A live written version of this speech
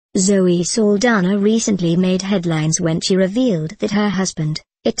Zoe Saldana recently made headlines when she revealed that her husband,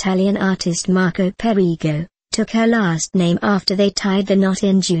 Italian artist Marco Perego, took her last name after they tied the knot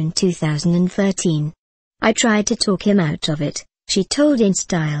in June 2013. "I tried to talk him out of it," she told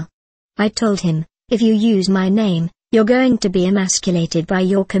InStyle. "I told him, if you use my name, you're going to be emasculated by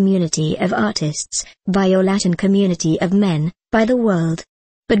your community of artists, by your Latin community of men, by the world.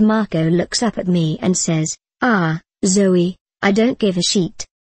 But Marco looks up at me and says, 'Ah, Zoe, I don't give a shit.'"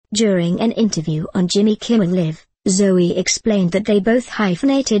 During an interview on Jimmy Kimmel Live, Zoe explained that they both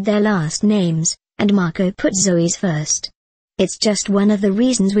hyphenated their last names, and Marco put Zoe's first. "It's just one of the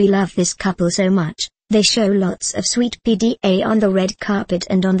reasons we love this couple so much. They show lots of sweet PDA on the red carpet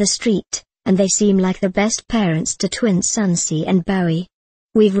and on the street, and they seem like the best parents to twin Sunsy and Bowie.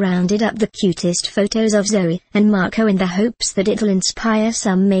 We've rounded up the cutest photos of Zoe and Marco in the hopes that it'll inspire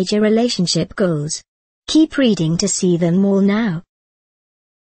some major relationship goals. Keep reading to see them all now."